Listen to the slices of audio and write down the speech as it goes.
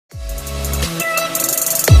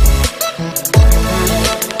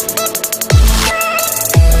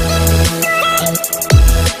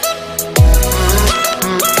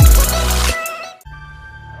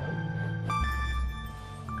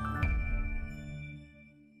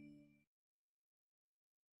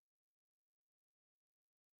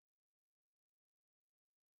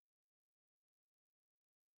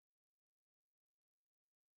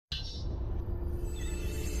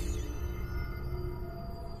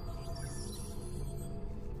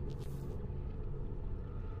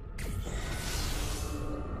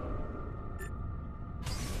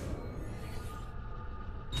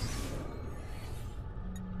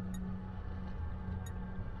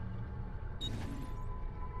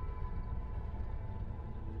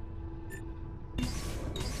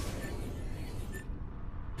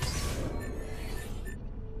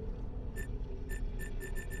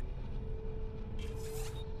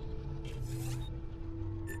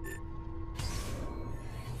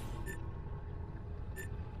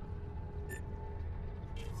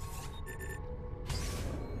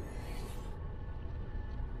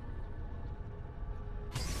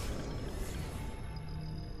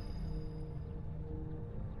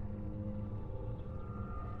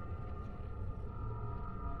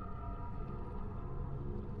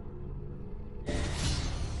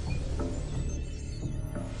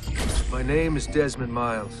My name is Desmond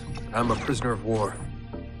Miles. I'm a prisoner of war.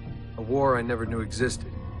 A war I never knew existed.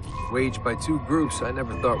 Waged by two groups I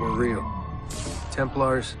never thought were real.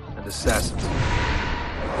 Templars and Assassins.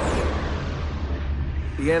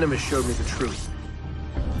 The Animus showed me the truth.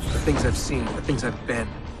 The things I've seen, the things I've been.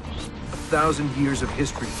 1,000 years of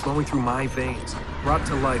history flowing through my veins, brought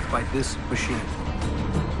to life by this machine.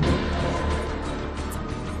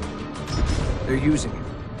 They're using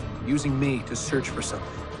it. Using me to search for something.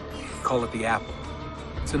 Call it the Apple.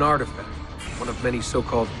 It's an artifact. One of many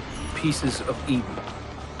so-called pieces of Eden.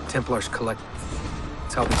 Templars collect them.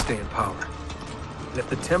 It's how they stay in power. And if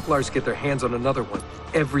the Templars get their hands on another one,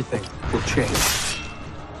 everything will change.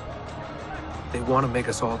 They want to make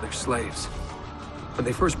us all their slaves. When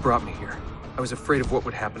they first brought me here, I was afraid of what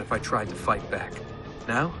would happen if I tried to fight back.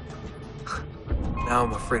 Now? Now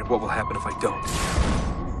I'm afraid of what will happen if I don't.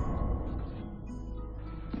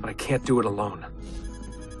 But I can't do it alone.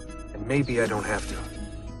 And maybe I don't have to.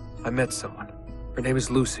 I met someone. Her name is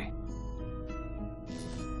Lucy.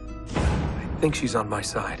 I think she's on my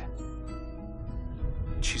side.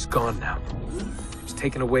 She's gone now. She's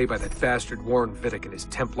taken away by that bastard Warren Vidic and his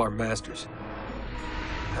Templar masters.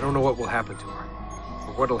 I don't know what will happen to her,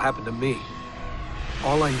 or what'll happen to me.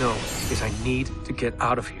 All I know is I need to get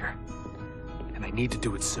out of here. And I need to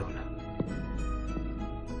do it soon.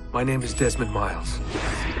 My name is Desmond Miles,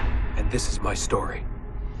 and this is my story.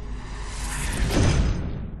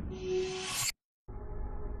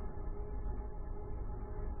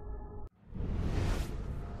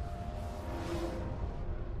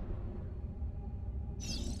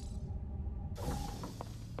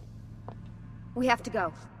 We have to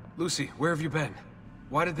go. Lucy, where have you been?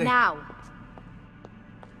 Why did they— Now!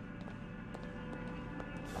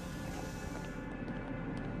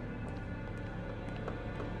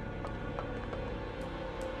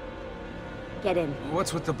 Get in.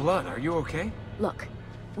 What's with the blood? Are you okay? Look,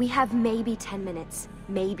 we have maybe 10 minutes,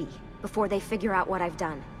 maybe, before they figure out what I've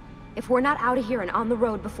done. If we're not out of here and on the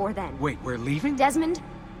road before then... Wait, we're leaving? Desmond,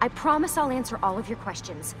 I promise I'll answer all of your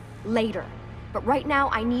questions. Later. But right now,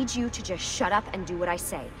 I need you to just shut up and do what I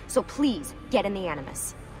say. So please, get in the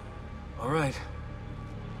Animus. All right.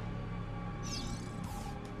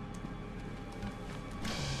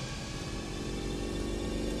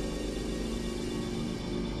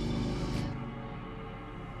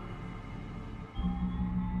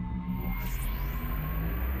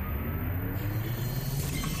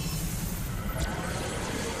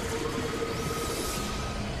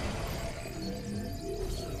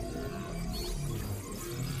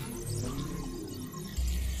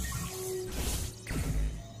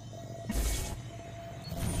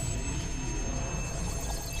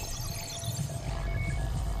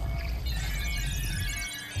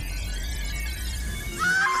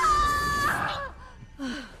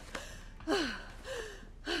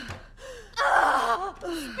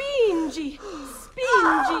 Spingi!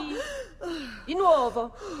 Spingi! Di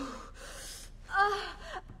nuovo!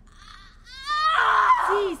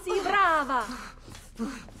 Sì, sì, brava!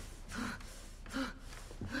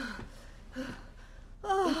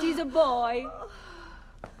 It is a boy.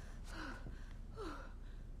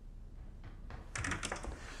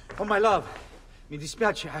 Oh, my love. Mi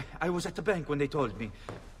dispiace, I was at the bank when they told me.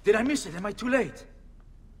 Did I miss it? Am I too late?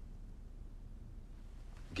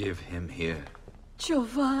 Give him here.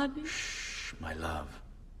 Giovanni. Shh, my love.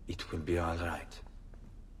 It will be all right.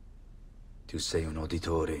 Tu sei un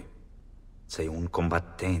uditore. Sei un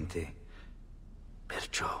combattente.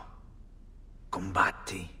 Perciò,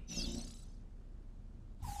 combatti.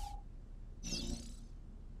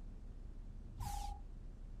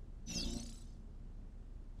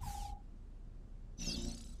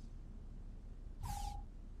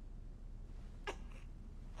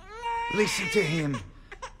 Listen to him.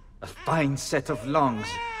 A fine set of lungs.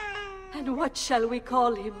 And what shall we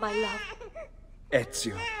call him, my love?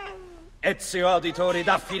 Ezio. Ezio Auditore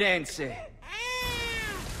da Firenze.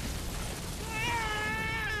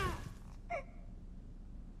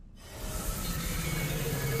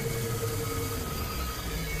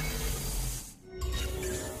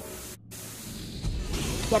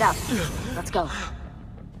 Get up. Let's go.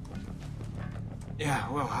 Yeah,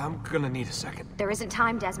 well, I'm gonna need a second. There isn't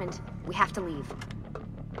time, Desmond. We have to leave.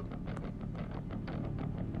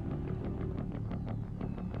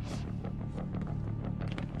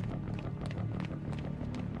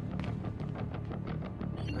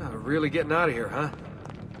 Really getting out of here, huh?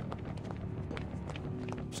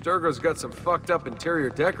 Sturgo's got some fucked up interior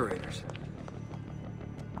decorators.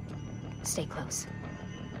 Stay close.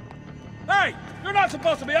 Hey! You're not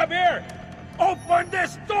supposed to be up here! Open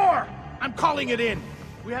this door! I'm calling it in!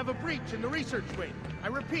 We have a breach in the research wing. I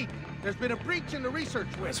repeat, There's been a breach in the research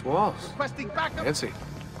wing. Nice walls. Requesting backup. Fancy.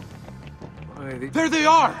 Why, There they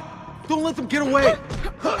are! Don't let them get away!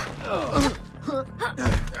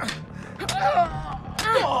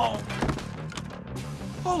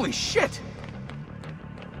 Holy shit!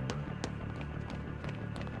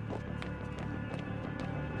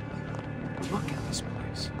 Look at this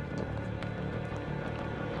place.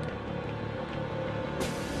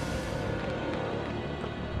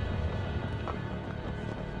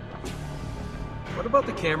 What about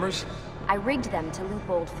the cameras? I rigged them to loop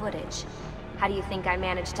old footage. How do you think I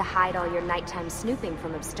managed to hide all your nighttime snooping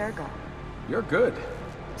from Abstergo? You're good.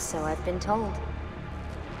 So I've been told.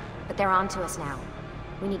 But they're on to us now.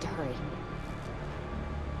 We need to hurry.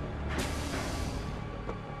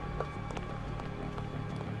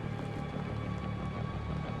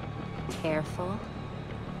 Careful.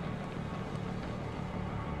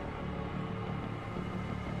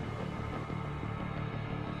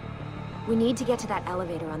 We need to get to that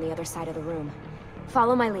elevator on the other side of the room.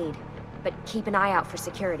 Follow my lead, but keep an eye out for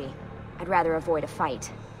security. I'd rather avoid a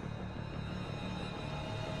fight.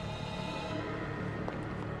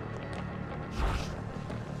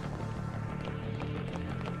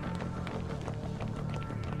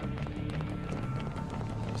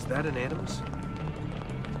 Is that an Animus?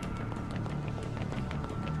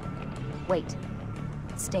 Wait.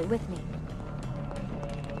 Stay with me.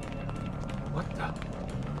 What the?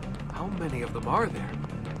 How many of them are there?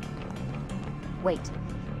 Wait.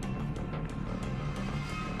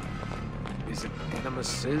 Is it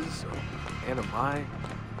Animuses or Animi?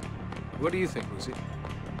 What do you think, Lucy?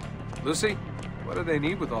 Lucy? What do they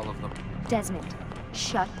need with all of them? Desmond,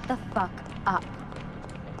 shut the fuck up.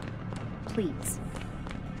 Please.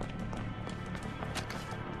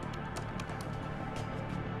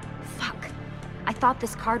 Fuck. I thought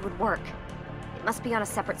this card would work. It must be on a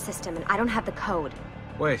separate system, and I don't have the code.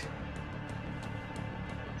 Wait.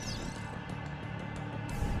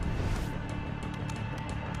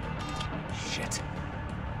 Shit.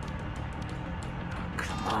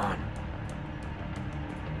 Come on.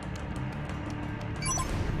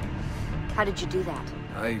 How did you do that?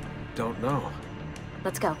 I don't know.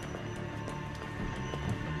 Let's go.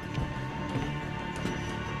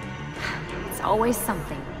 It's always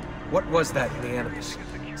something. What was that in the Animus?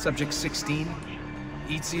 Subject 16?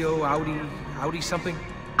 Ezio, Audi something?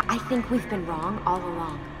 I think we've been wrong all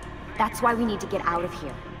along. That's why we need to get out of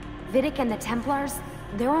here. Vidic and the Templars,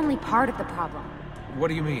 they're only part of the problem. What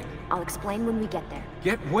do you mean? I'll explain when we get there.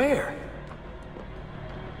 Get where?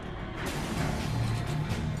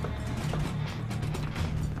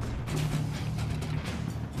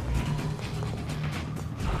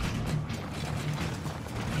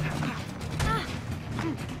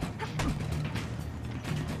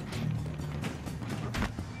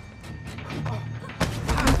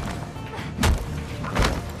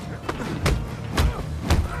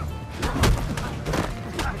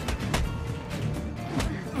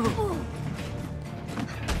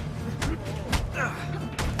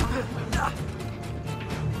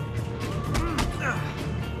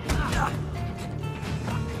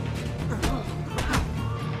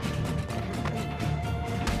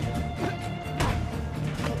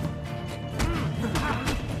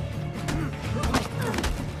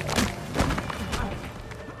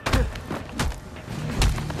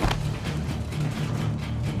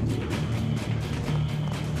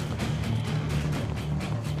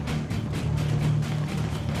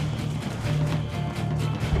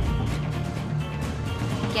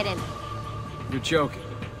 Get in. You're joking.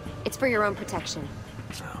 It's for your own protection.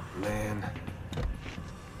 Oh, man.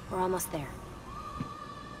 We're almost there.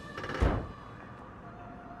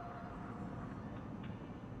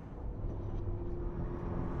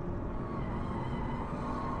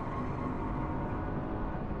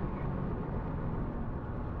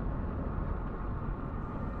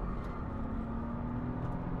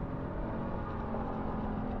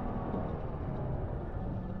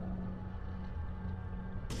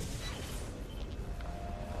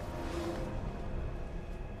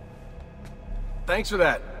 Thanks for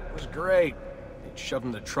that. It was great. Shoved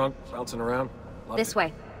in the trunk, bouncing around. Loved This it.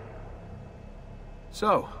 way.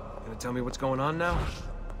 So, gonna tell me what's going on now?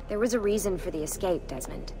 There was a reason for the escape,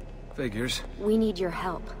 Desmond. Figures. We need your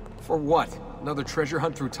help. For what? Another treasure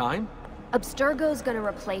hunt through time? Abstergo's gonna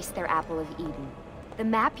replace their Apple of Eden. The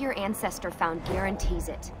map your ancestor found guarantees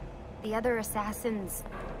it. The other assassins,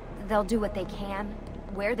 they'll do what they can,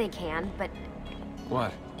 where they can, but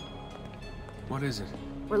What? What is it?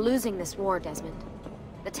 we're losing this war, Desmond.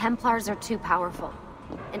 The Templars are too powerful.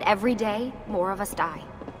 And every day, more of us die.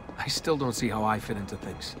 I still don't see how I fit into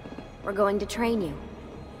things. We're going to train you.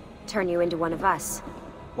 Turn you into one of us.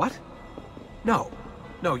 What? No.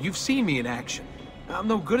 No, you've seen me in action. I'm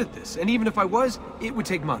no good at this, and even if I was, it would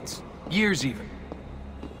take months. Years even.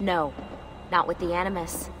 No. Not with the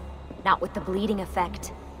Animus. Not with the bleeding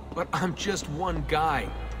effect. But I'm just one guy.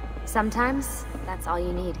 Sometimes, that's all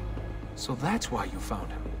you need. So that's why you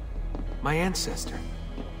found him. My ancestor.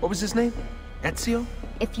 What was his name? Ezio?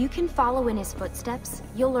 If you can follow in his footsteps,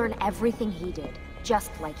 you'll learn everything he did,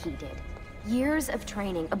 just like he did. Years of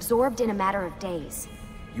training, absorbed in a matter of days.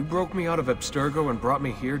 You broke me out of Abstergo and brought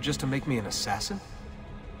me here just to make me an assassin?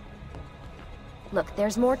 Look,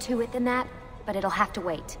 there's more to it than that, but it'll have to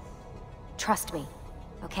wait. Trust me,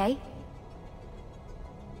 okay?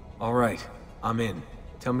 All right, I'm in.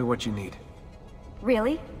 Tell me what you need.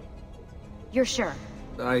 Really? You're sure?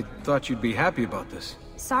 I thought you'd be happy about this.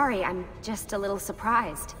 Sorry, I'm just a little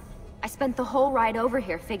surprised. I spent the whole ride over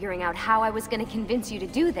here figuring out how I was gonna convince you to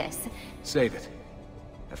do this. Save it.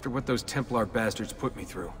 After what those Templar bastards put me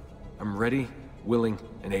through, I'm ready, willing,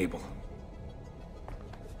 and able.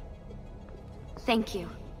 Thank you.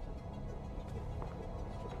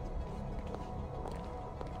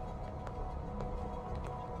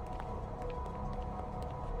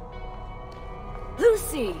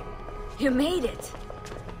 Lucy! You made it!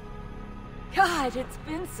 God, it's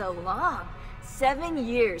been so long. 7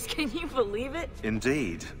 years, can you believe it?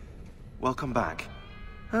 Indeed. Welcome back.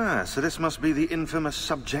 Ah, so this must be the infamous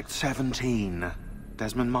Subject 17.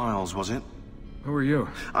 Desmond Miles, was it? Who are you?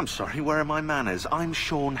 I'm sorry, where are my manners? I'm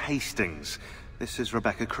Sean Hastings. This is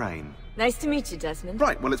Rebecca Crane. Nice to meet you, Desmond.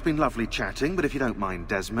 Right, well, it's been lovely chatting, but if you don't mind,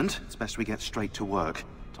 Desmond, it's best we get straight to work.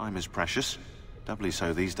 Time is precious. Doubly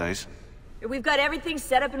so these days. We've got everything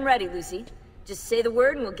set up and ready, Lucy. Just say the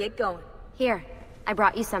word and we'll get going. Here, I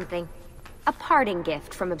brought you something. A parting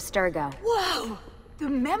gift from Abstergo. Whoa! The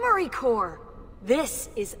memory core! This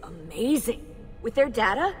is amazing. With their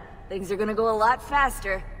data, things are gonna go a lot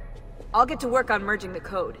faster. I'll get to work on merging the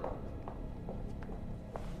code.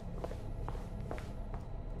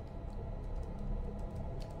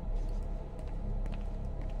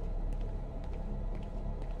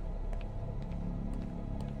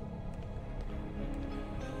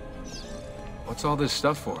 What's all this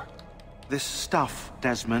stuff for? This stuff,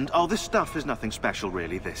 Desmond. Oh, this stuff is nothing special,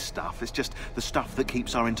 really, this stuff. It's just the stuff that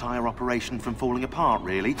keeps our entire operation from falling apart,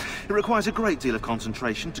 really. It requires a great deal of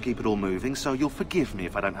concentration to keep it all moving, so you'll forgive me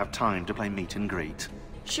if I don't have time to play meet and greet.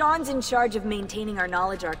 Sean's in charge of maintaining our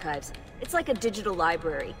knowledge archives. It's like a digital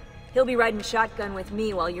library. He'll be riding shotgun with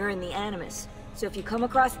me while you're in the Animus. So if you come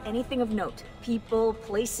across anything of note, people,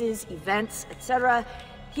 places, events, etc.,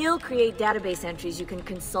 he'll create database entries you can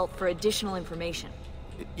consult for additional information.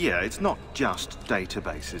 Yeah, it's not just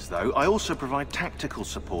databases, though. I also provide tactical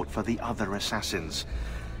support for the other assassins.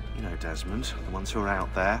 You know, Desmond, the ones who are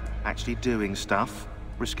out there, actually doing stuff,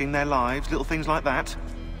 risking their lives, little things like that.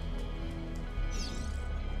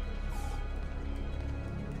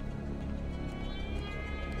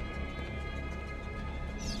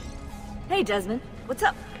 Hey, Desmond. What's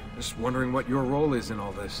up? Just wondering what your role is in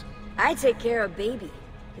all this. I take care of Baby.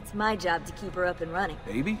 It's my job to keep her up and running.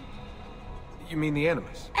 Baby? You mean the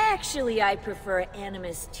Animus? Actually, I prefer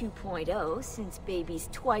Animus 2.0, since Baby's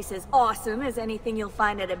twice as awesome as anything you'll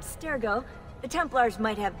find at Abstergo. The Templars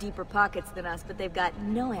might have deeper pockets than us, but they've got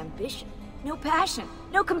no ambition, no passion,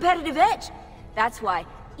 no competitive edge. That's why,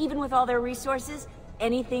 even with all their resources,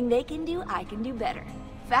 anything they can do, I can do better.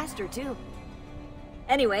 Faster, too.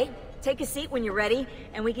 Anyway, take a seat when you're ready,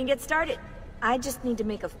 and we can get started. I just need to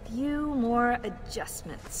make a few more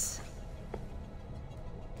adjustments.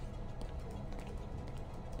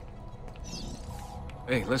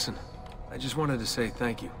 Hey, listen. I just wanted to say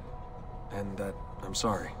thank you. And that I'm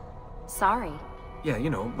sorry. Sorry. Yeah, you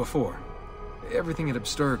know, before. Everything at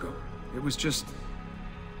Abstergo. It was just...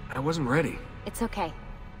 I wasn't ready. It's okay.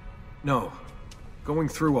 No. Going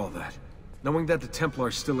through all that. Knowing that the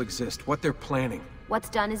Templars still exist, what they're planning. What's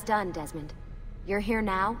done is done, Desmond. You're here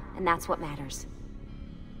now, and that's what matters.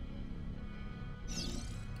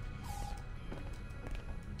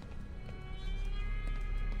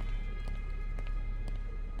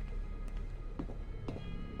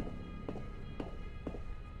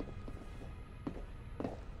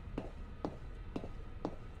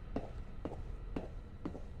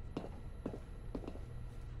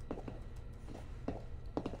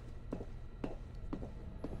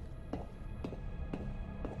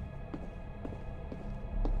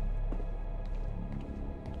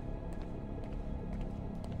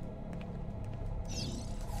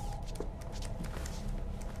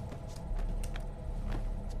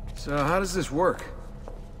 So how does this work?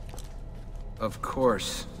 Of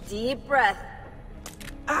course. Deep breath.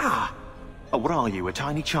 Ah! Oh, what are you, a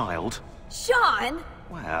tiny child? Sean!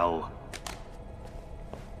 Well...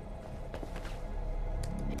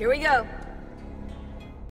 Here we go.